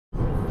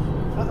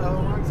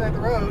Uh-oh, wrong side of the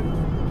road.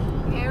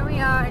 Here we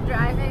are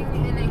driving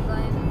in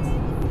England.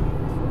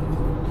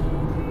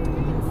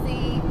 You can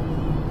see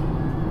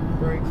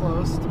Very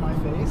close to my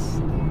face.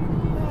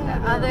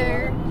 the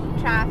other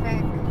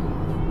traffic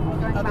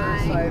going Other by.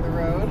 side of the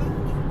road.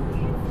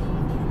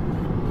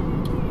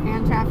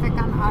 And traffic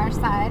on our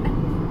side,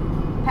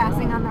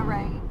 passing on the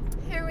right.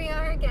 Here we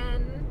are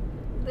again.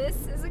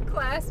 This is a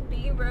Class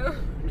B road.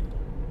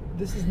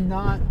 This is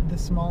not the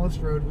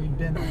smallest road we've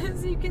been on.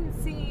 As you can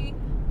see,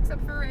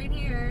 except for right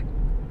here,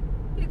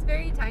 it's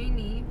very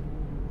tiny.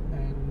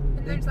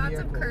 And there's lots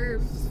of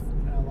curves.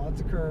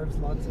 Lots of curves,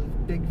 lots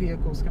of big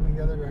vehicles coming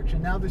the other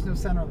direction. Now there's no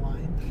center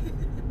line,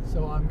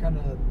 so I'm kind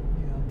of,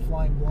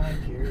 flying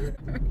blind here.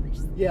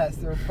 Yes,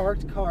 there are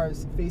parked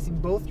cars facing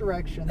both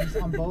directions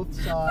on both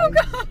sides.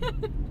 Oh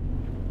God.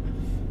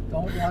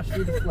 Don't watch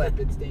through the flip,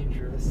 it's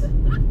dangerous. As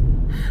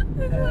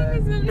long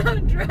as I'm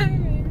not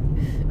driving.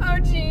 Oh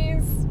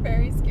jeez,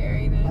 very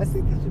scary this. I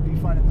think this would be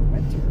fun in the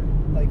winter.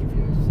 Like if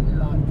you're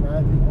not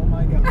driving. Oh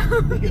my god.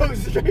 He goes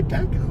straight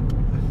back up.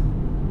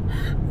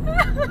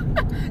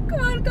 Come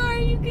on, car,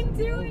 you can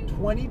do it.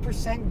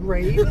 20%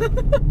 grade.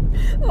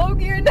 Low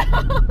gear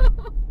now.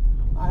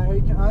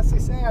 I can honestly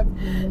say I've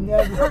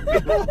never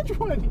been on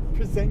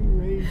 20%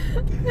 grade.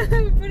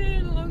 Put it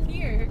in low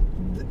gear.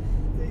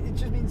 It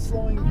just means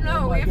slowing. Oh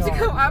no, we have to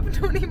go up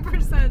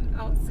 20%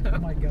 also. Oh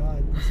my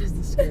god, this is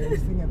the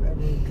scariest thing I've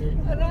ever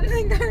driven. I don't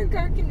think our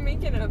car can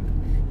make it up.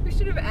 We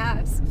should have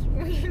asked.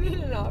 We need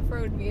an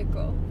off-road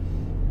vehicle.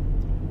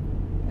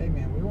 Hey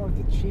man, we want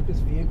the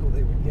cheapest vehicle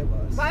they would give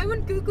us. Why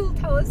would Google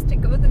tell us to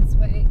go this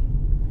way?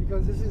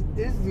 Because this is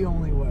the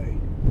only way.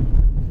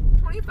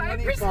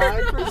 25%?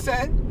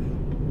 25%?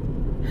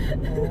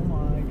 Oh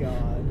my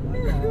god, my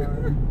car.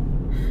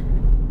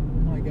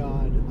 Oh my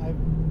god,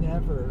 I've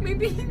never.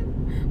 Maybe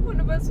one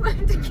of us will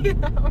have to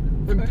get out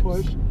and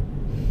push.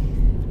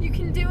 You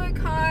can do it,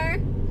 car.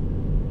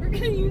 We're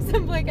gonna use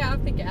up like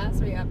half the gas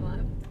we have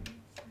left.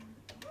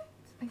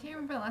 I can't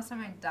remember the last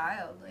time I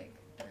dialed like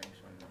an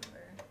actual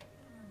number.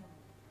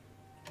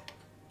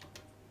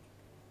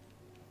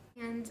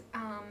 And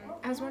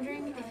I was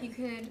wondering if you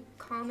could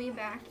call me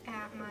back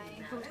at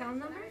my hotel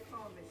number.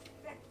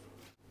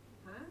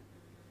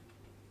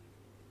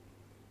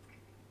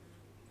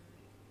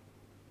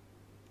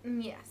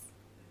 Yes.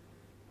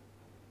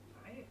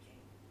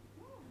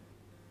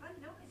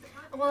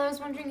 Well, I was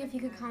wondering if you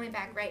could call me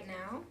back right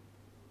now.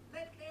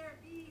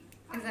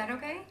 Is that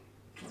okay?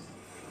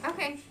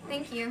 Okay,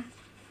 thank you.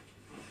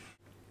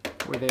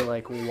 Were they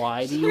like,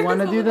 why do you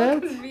want to do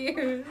that?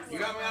 You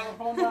got me on the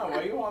phone now.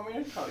 Why do you want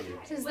me to call you?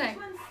 Just like,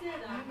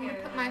 I'm going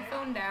to put my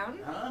phone down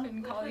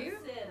and call you.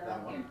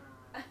 That one.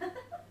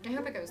 I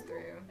hope it goes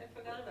through.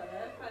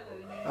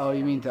 Oh,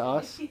 you mean to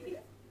us?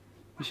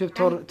 You should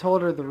have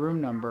told her the room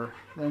number.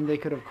 Then they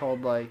could have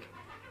called like...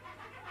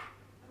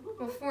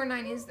 Well,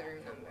 49 is the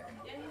room number.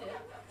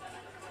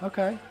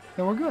 Okay,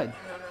 then we're good.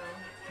 I don't know.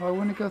 Why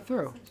wouldn't it go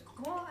through?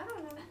 Well, I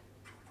don't know.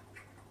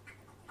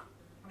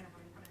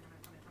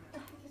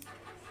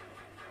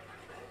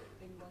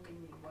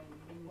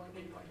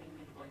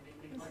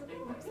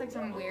 Looks like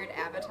some weird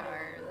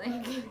avatar.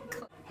 Like.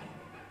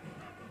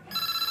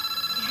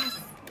 Yes.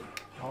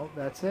 Oh,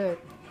 that's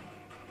it.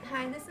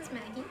 Hi, this is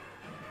Maggie.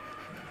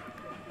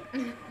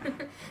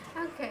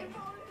 Okay.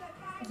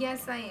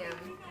 Yes, I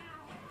am.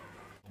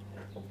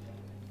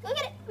 Look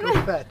at it. Go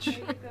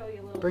fetch.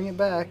 Bring it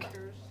back.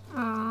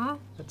 Aw.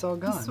 It's all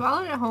You gone.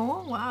 swallowed it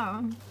whole?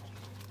 Wow.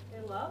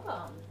 They love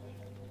them.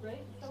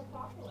 Right? So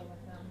popular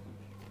with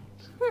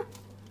them.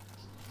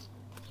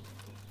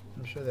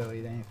 I'm sure they'll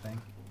eat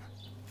anything.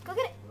 Go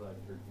get it.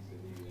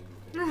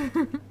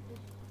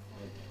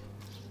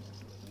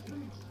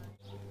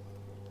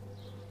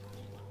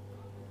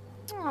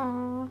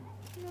 Aww.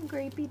 No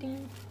grape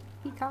eating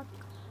peacock.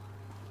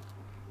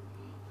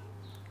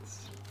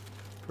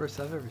 First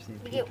I've ever seen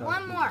We peacock. get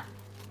one more.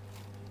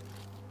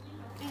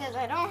 Because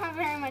I don't have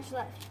very much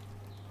left.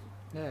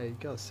 Yeah, you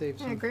gotta save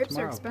some Yeah, grapes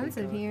are tomorrow,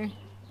 expensive peacock. here.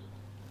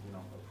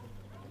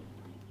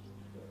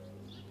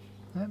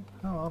 Yep.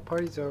 Oh well,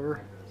 party's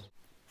over.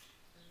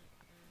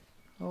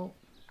 Oh,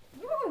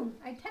 Woo!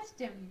 I touched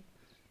him.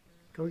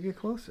 go get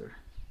closer.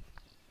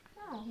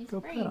 No, he's Go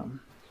afraid. pet him.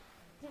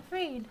 He's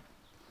afraid.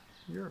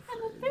 You're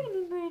I'm afraid.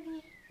 afraid,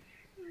 buddy.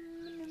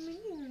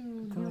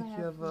 Pretend like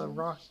you have a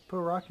rock. Put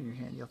a rock in your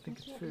hand. You'll think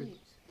it's food.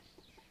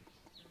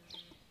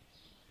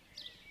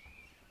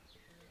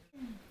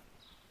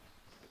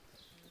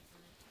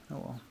 Oh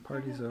well,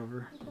 party's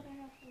over.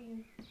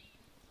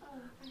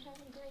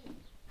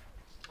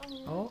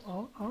 Oh,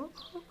 oh, oh,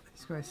 oh.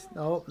 He's going.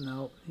 Oh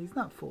no, he's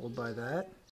not fooled by that.